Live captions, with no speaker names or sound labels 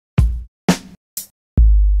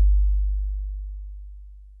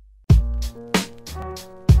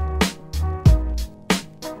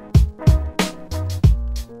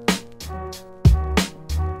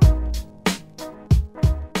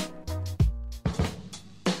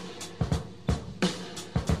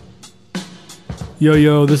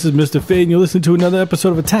Yo, this is Mr. Fade, and you're listening to another episode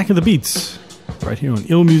of Attacking the Beats, right here on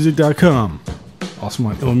IllMuzik.com. Also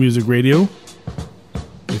on IllMuzik Radio,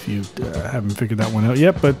 if you haven't figured that one out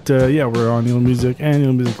yet. But yeah, we're on IllMuzik and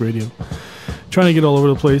IllMuzik Radio. Trying to get all over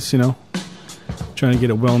the place, you know. Trying to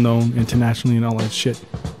get it well-known internationally and all that shit.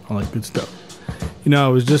 All that good stuff. You know, I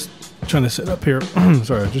was just trying to set up here.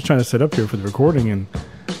 Sorry, I was just trying to set up here for the recording. And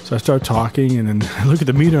so I start talking, and then I look at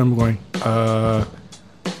the meter, and I'm going,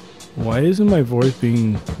 why isn't my voice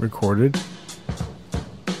being recorded?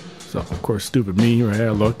 So of course, stupid me, right?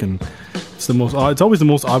 I look, and it's always the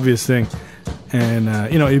most obvious thing. And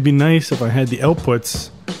you know, it'd be nice if I had the outputs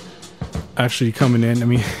actually coming in. I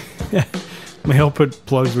mean, my output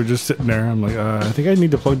plugs were just sitting there. I'm like, I think I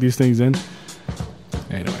need to plug these things in.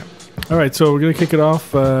 Anyway, all right. So we're gonna kick it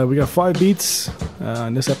off. We got 5 beats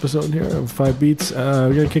on this episode here. 5 beats.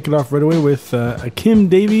 We're gonna kick it off right away with Kim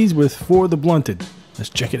Davies with "For the Blunted." Let's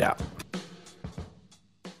check it out.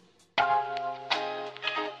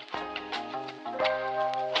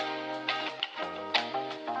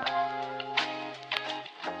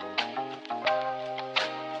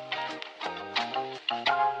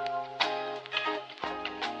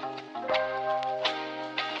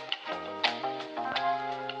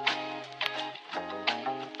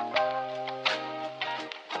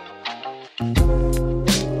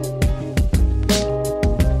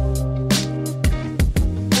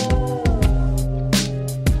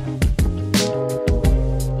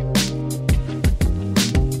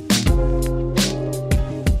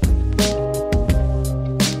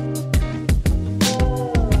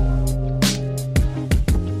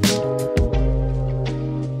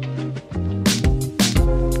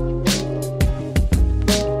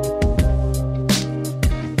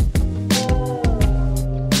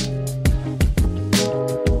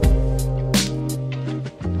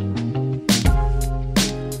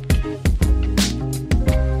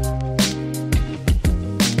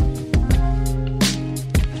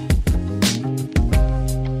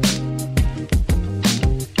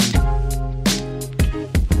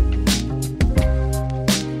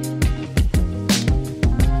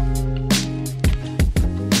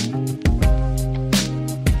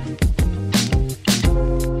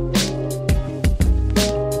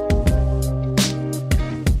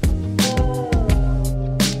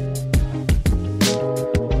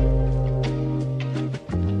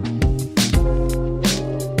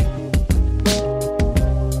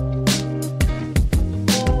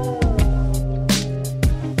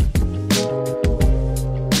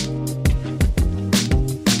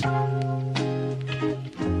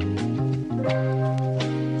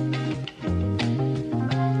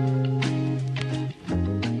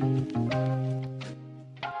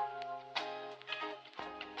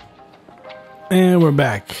 And we're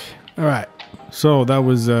back. All right. So that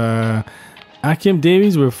was Kim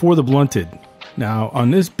Davies with "For the Blunted." Now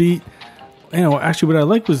on this beat, you know, actually what I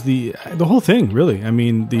liked was the whole thing. Really, I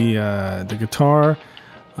mean the guitar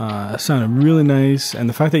sounded really nice, and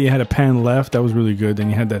the fact that you had a pan left, that was really good. Then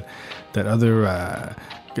you had that other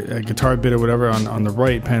guitar bit or whatever on the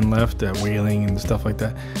right, pan left, wailing and stuff like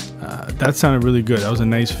that. That sounded really good. That was a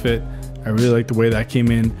nice fit. I really liked the way that came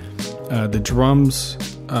in. The drums.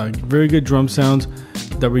 Very good drum sounds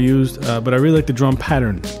that were used, but I really liked the drum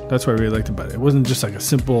pattern. That's what I really liked about it. It wasn't just like a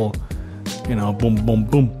simple, you know, boom, boom,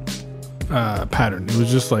 boom pattern. It was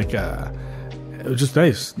just like, it was just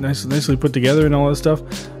nicely put together and all that stuff.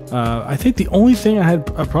 I think the only thing I had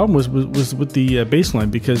a problem was with the bass line,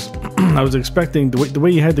 because I was expecting the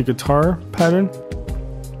way you had the guitar pattern.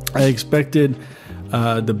 I expected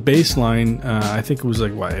the bass line. I think it was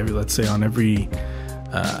like let's say on every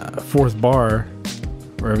fourth bar.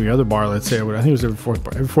 Or every other bar, let's say. I think it was every fourth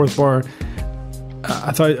bar. Every fourth bar,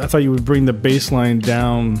 I thought you would bring the bass line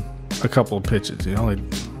down a couple of pitches. You know, like,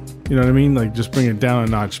 you know what I mean? Like just bring it down a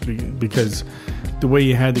notch, because the way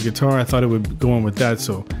you had the guitar, I thought it would go on with that.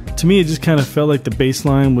 So to me, it just kind of felt like the bass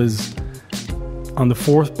line was on the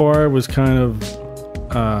fourth bar was kind of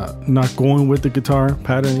not going with the guitar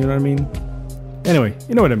pattern. You know what I mean? Anyway,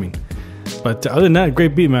 you know what I mean. But other than that,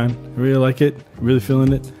 great beat, man. I really like it. Really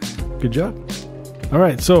feeling it. Good job. All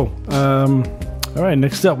right, so, all right,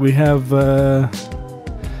 next up we have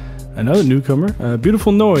another newcomer,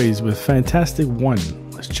 Beautiful Noise with Fantastic One.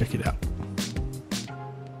 Let's check it out.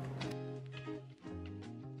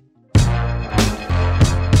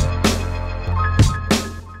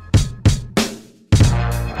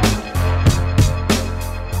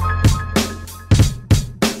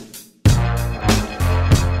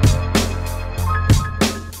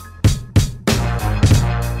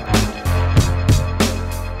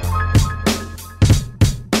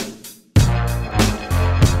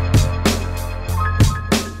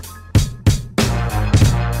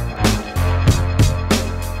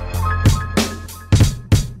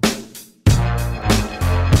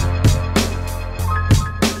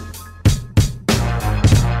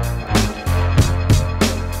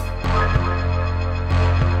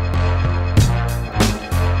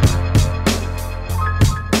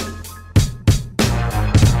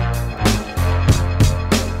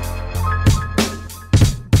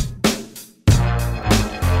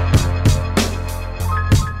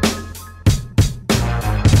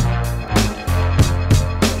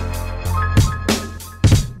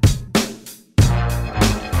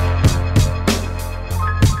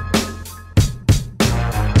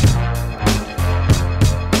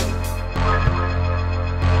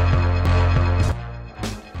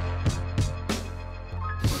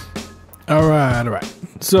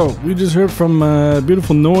 so we just heard from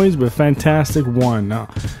Beautiful Noise with Fantastic One. Now,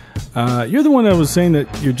 you're the one that was saying that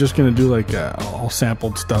you're just going to do like all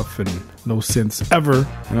sampled stuff and no synths ever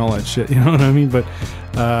and all that shit, you know what I mean? But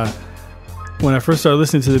when I first started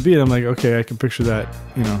listening to the beat, I'm like, okay, I can picture that,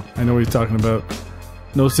 you know, I know what he's talking about.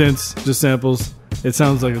 No synths, just samples. It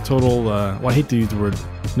sounds like a total, well, I hate to use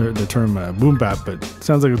the term boom bap, but it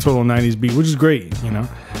sounds like a total 90s beat, which is great, you know?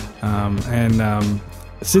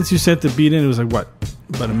 Since you sent the beat in, it was like, what,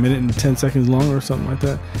 about a minute and 10 seconds long or something like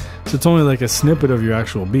that? So it's only like a snippet of your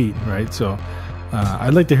actual beat, right? So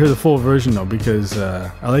I'd like to hear the full version, though, because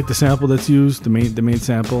I like the sample that's used, the main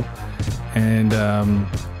sample. And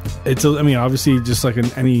it's, I mean, obviously, just like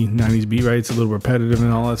any 90s beat, right? It's a little repetitive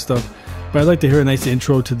and all that stuff. But I'd like to hear a nice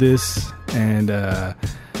intro to this, and the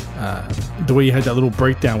way you had that little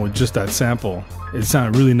breakdown with just that sample, it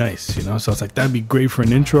sounded really nice, you know? So it's like, that'd be great for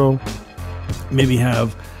an intro. Maybe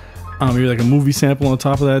have maybe like a movie sample on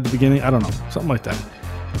top of that at the beginning. I don't know, something like that.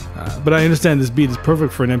 But I understand this beat is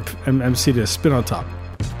perfect for an MC to spin on top.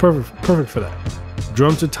 It's perfect for that.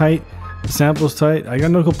 Drums are tight, the sample's tight. I got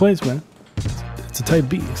no complaints, man. It's a tight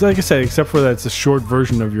beat. It's like I said, except for that it's a short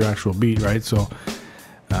version of your actual beat, right? So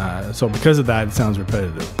because of that, it sounds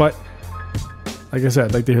repetitive. But like I said,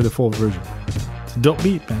 I'd like to hear the full version. It's a dope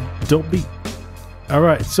beat, man. Dope beat. All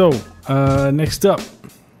right, so next up,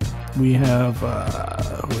 we have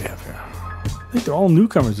who we have here? I think they're all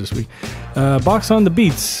newcomers this week. Box on the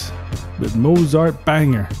Beats with Mozart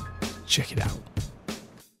Banger. Check it out.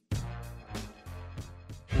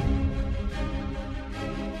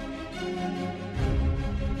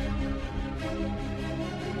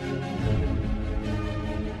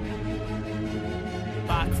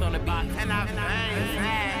 Box on the beat, and I bang.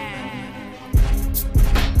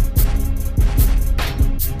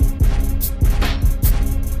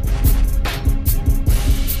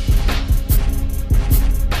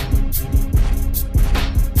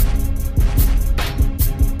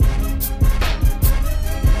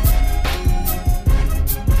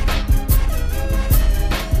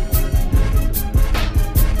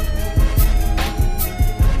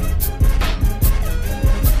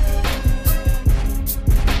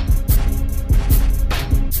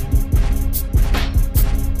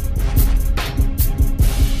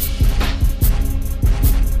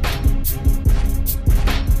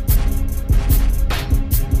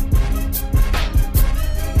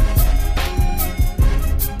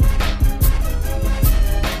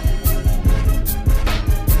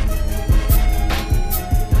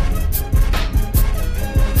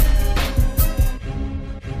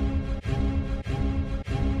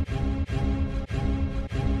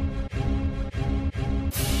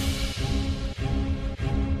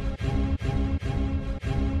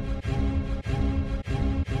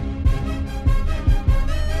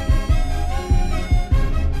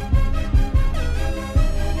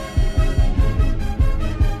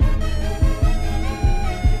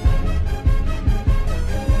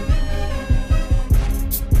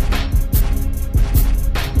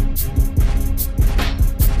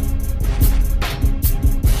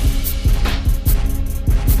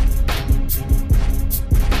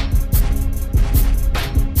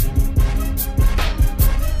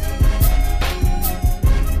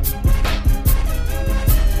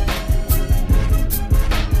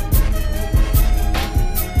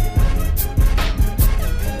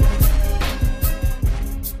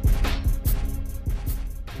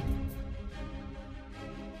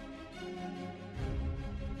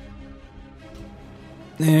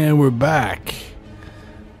 And we're back.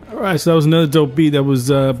 Alright, so that was another dope beat. That was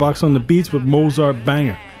Box on the Beats with Mozart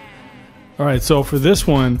Banger. Alright, so for this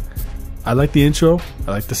one, I like the intro.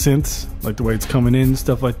 I like the synths. I like the way it's coming in,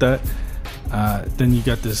 stuff like that. Then you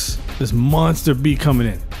got this monster beat coming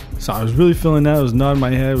in. So I was really feeling that. It was nodding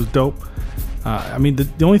my head. It was dope. I mean,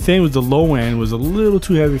 the only thing was the low end was a little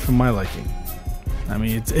too heavy for my liking. I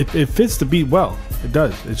mean, it fits the beat well. It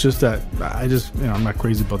does. It's just that I'm not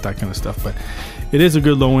crazy about that kind of stuff, but it is a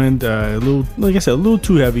good low end. A little, like I said, a little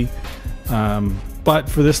too heavy. But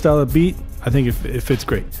for this style of beat, I think it fits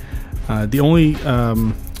great. The only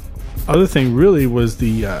other thing really was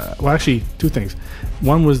the well, actually two things.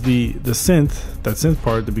 One was the synth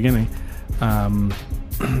part at the beginning.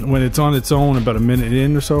 When it's on its own, about a minute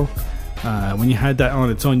in or so. When you had that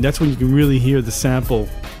on its own, that's when you can really hear the sample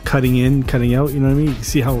cutting in, cutting out. You know what I mean? You can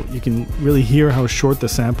see how you can really hear how short the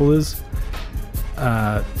sample is.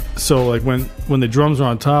 So like when the drums are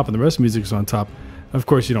on top and the rest of the music is on top, of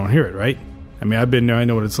course you don't hear it, right? I mean, I've been there. I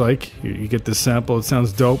know what it's like. You get this sample. It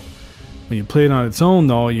sounds dope. When you play it on its own,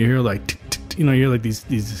 though, you hear like, you know, you hear like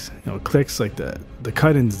these clicks, like the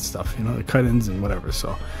cut-ins and stuff. You know, the cut-ins and whatever.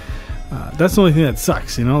 So That's the only thing that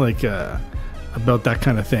sucks, you know, like about that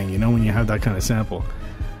kind of thing, you know, when you have that kind of sample.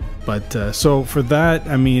 But so for that,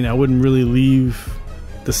 I mean, I wouldn't really leave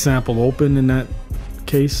the sample open in that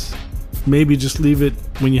case. Maybe just leave it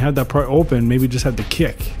when you have that part open. Maybe just have the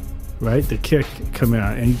kick, right? The kick come in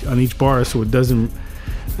on each bar, so it doesn't,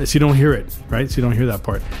 so you don't hear it, right? So you don't hear that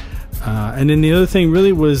part. And then the other thing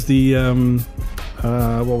really was the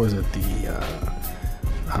what was it?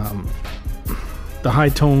 The high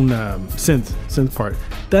tone synth part.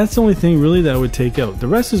 That's the only thing really that I would take out. The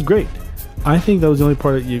rest is great. I think that was the only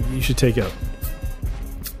part that you should take out.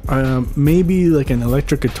 Maybe like an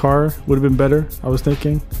electric guitar would have been better, I was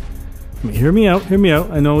thinking. I mean, hear me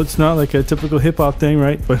out. I know it's not like a typical hip hop thing,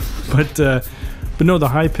 right? But no, the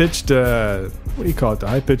high pitched what do you call it? The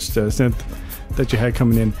high pitched synth that you had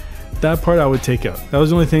coming in. That part I would take out. That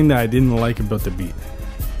was the only thing that I didn't like about the beat.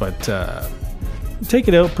 But take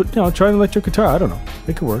it out. Try an electric guitar. I don't know.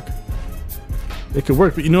 It could work. It could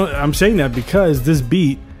work. But you know, I'm saying that because this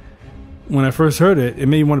beat, when I first heard it, it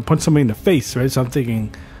made me want to punch somebody in the face, right? So I'm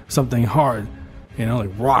thinking something hard, you know,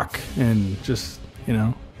 like rock, and just, you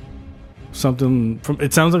know, something from.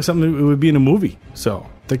 It sounds like something that would be in a movie. So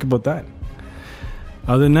think about that.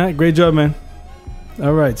 Other than that, great job, man.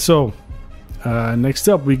 All right, so next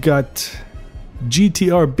up we got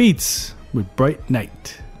GTR Beats with Bright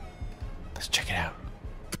Night. Let's check it out.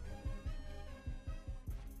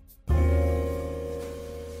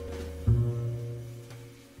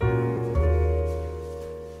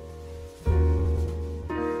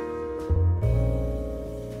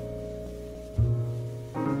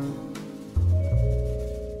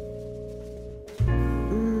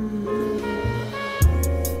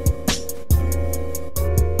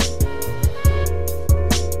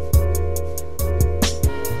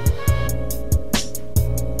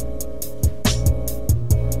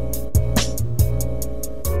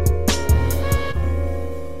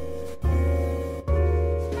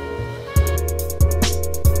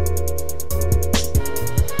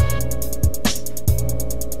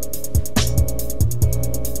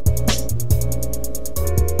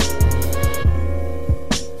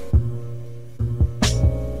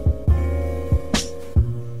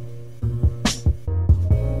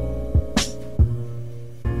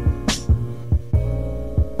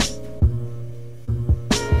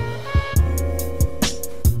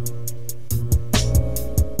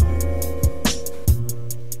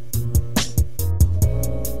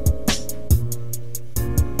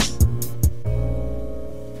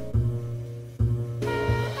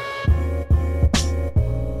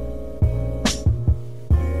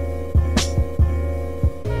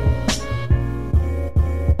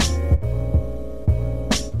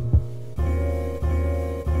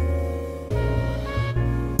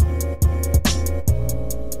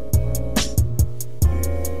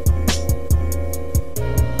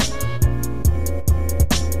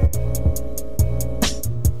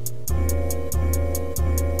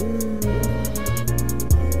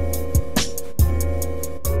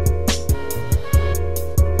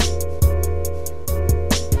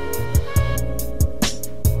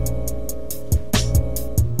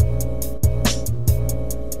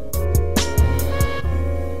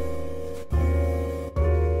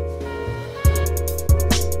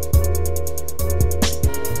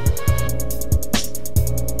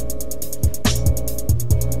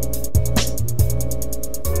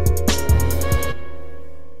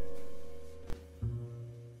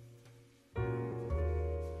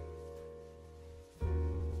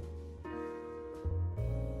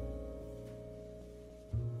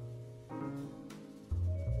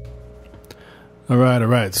 All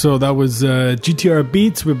right. So that was GTR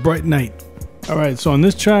Beats with Bright Night. All right, so on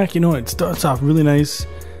this track, you know, it starts off really nice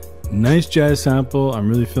jazz sample. I'm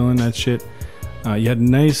really feeling that shit. You had a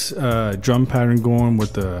nice drum pattern going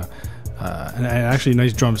with the and actually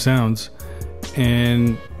nice drum sounds.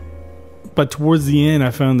 But towards the end,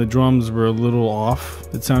 I found the drums were a little off.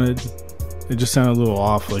 It just sounded a little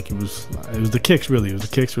off. Like it was the kicks, really. It was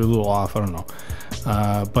the kicks were a little off. I don't know.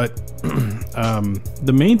 But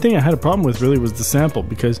the main thing I had a problem with really was the sample,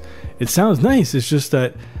 because it sounds nice. It's just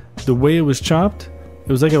that the way it was chopped,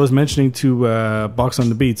 it was like I was mentioning to Box on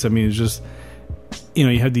the Beats. I mean, it's just, you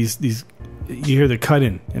know, you have these you hear the cut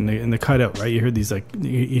in and the cut out, right? You hear these, like,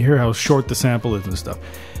 you hear how short the sample is and stuff.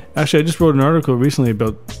 Actually, I just wrote an article recently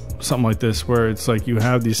about something like this, where it's like you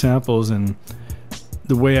have these samples, and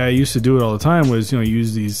the way I used to do it all the time was, you know,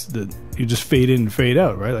 use you just fade in and fade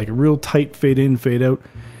out, right? Like a real tight fade in, fade out,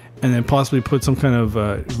 and then possibly put some kind of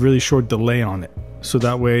really short delay on it, so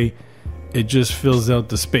that way it just fills out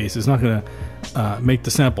the space. It's not going to make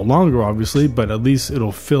the sample longer, obviously, but at least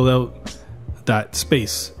it'll fill out that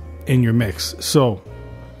space in your mix. So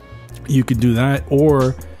you could do that,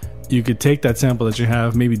 or you could take that sample that you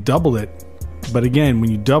have, maybe double it. But again,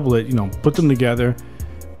 when you double it, you know, put them together.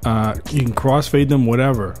 You can crossfade them,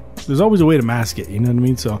 whatever. There's always a way to mask it, you know what I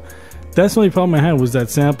mean? So that's the only problem I had, was that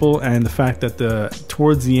sample, and the fact that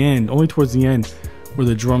towards the end, only towards the end, where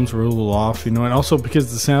the drums were a little off, you know, and also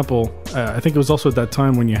because the sample, I think it was also at that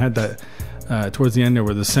time when you had that towards the end there,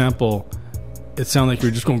 where the sample, it sounded like you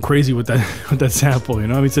were just going crazy with that with that sample, you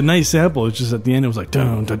know. I mean, it's a nice sample. It's just at the end it was like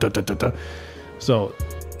dun, dun, dun, dun, dun, dun. So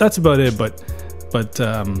that's about it. But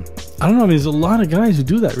I don't know. I mean, there's a lot of guys who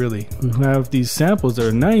do that, really, who have these samples that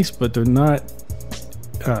are nice, but they're not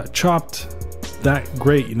chopped that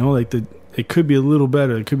great, you know. Like it could be a little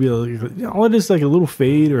better. It could be all it is, like a little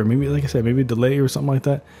fade, or maybe, like I said, maybe a delay or something like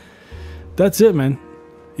that. That's it, man.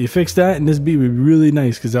 You fix that, and this beat would be really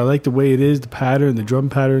nice, because I like the way it is, the pattern, the drum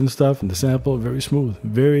pattern and stuff, and the sample, very smooth,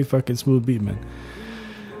 very fucking smooth beat, man.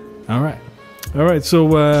 All right.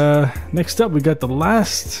 So next up, we got the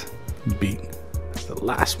last beat, the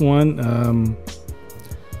last one.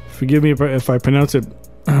 Forgive me if I pronounce it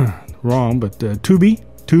wrong, but Tube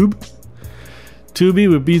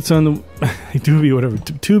with beats on the Tube, whatever.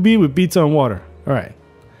 Tube with beats on water. All right,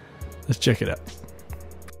 let's check it out.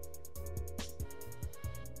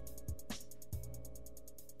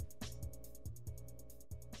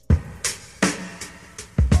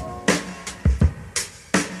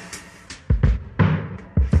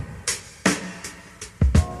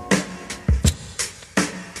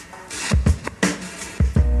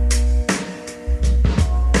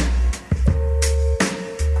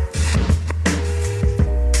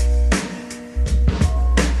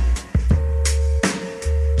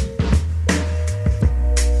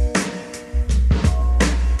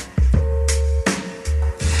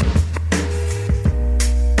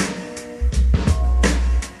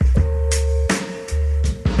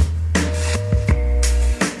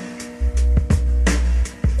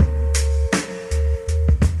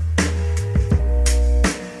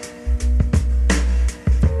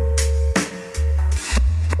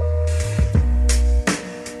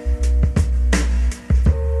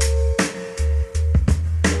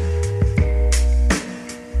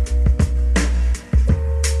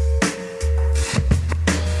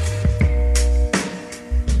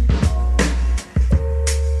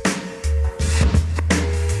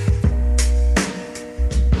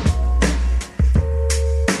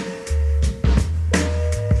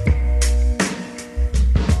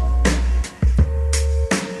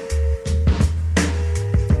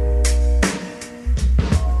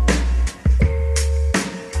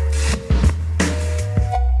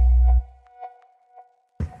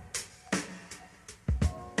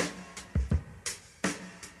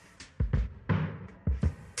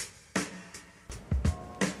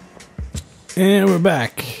 And we're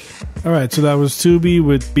back. All right, so that was Tubi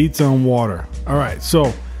with Beats on Water. All right,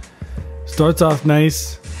 so starts off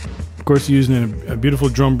nice. Of course, using a beautiful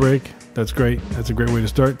drum break. That's great. That's a great way to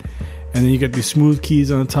start. And then you get these smooth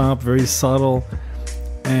keys on the top, very subtle,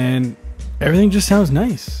 and everything just sounds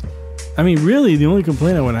nice. I mean, really, the only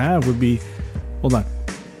complaint I would have would be, hold on.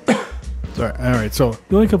 Sorry. All right, so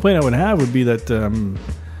the only complaint I would have would be that I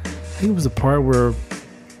think it was the part where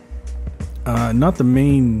not the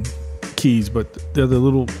main keys, but the other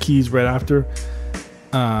little keys right after.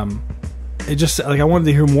 It just, like, I wanted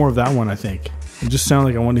to hear more of that one. I think it just sounded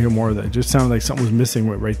like I wanted to hear more of that. It just sounded like something was missing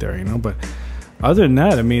right there, you know. But other than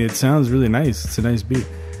that, I mean, it sounds really nice. It's a nice beat.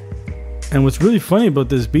 And what's really funny about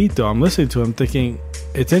this beat, though, I'm listening to it, I'm thinking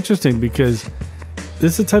it's interesting because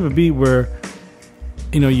this is the type of beat where,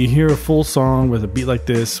 you know, you hear a full song with a beat like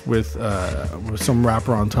this with some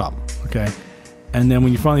rapper on top, okay, and then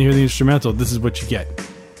when you finally hear the instrumental, this is what you get.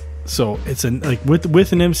 So it's like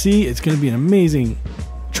with an MC, it's going to be an amazing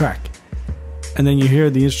track. And then you hear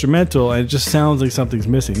the instrumental, and it just sounds like something's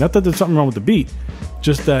missing. Not that there's something wrong with the beat,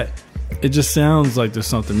 just that it just sounds like there's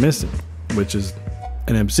something missing, which is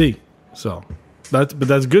an MC. So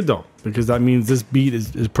that's good though, because that means this beat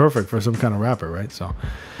is perfect for some kind of rapper, right? So,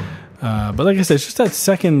 but like I said, it's just that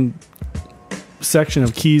second section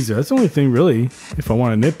of keys there. That's the only thing, really. If I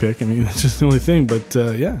want to nitpick, I mean, that's just the only thing. But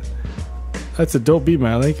yeah, that's a dope beat,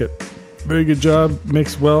 man. I like it. Very good job,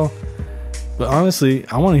 mixed well. But honestly,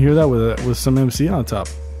 I want to hear that with some MC on top.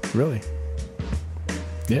 Really.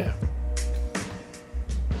 Yeah.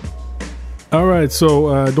 All right,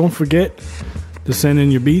 so don't forget to send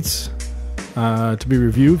in your beats to be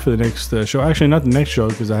reviewed for the next show. Actually, not the next show,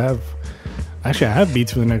 because I have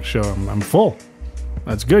beats for the next show. I'm full.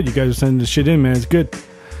 That's good. You guys are sending this shit in, man. It's good.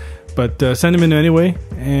 But send them in anyway,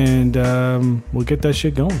 and we'll get that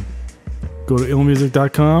shit going. Go to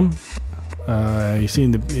illmuzik.com You see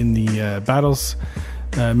in the battles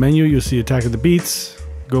menu, you'll see Attack of the Beats.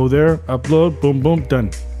 Go there, upload, boom, boom,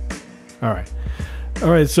 done. All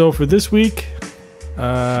right. So for this week,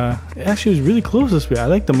 actually, it was really close this week. I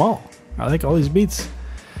like them all. I like all these beats.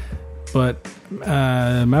 But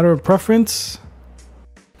matter of preference,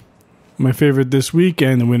 my favorite this week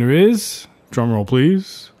and the winner is, drumroll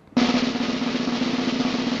please,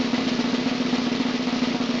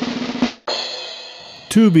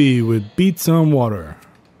 Tubi with Beats on Water.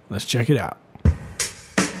 Let's check it out.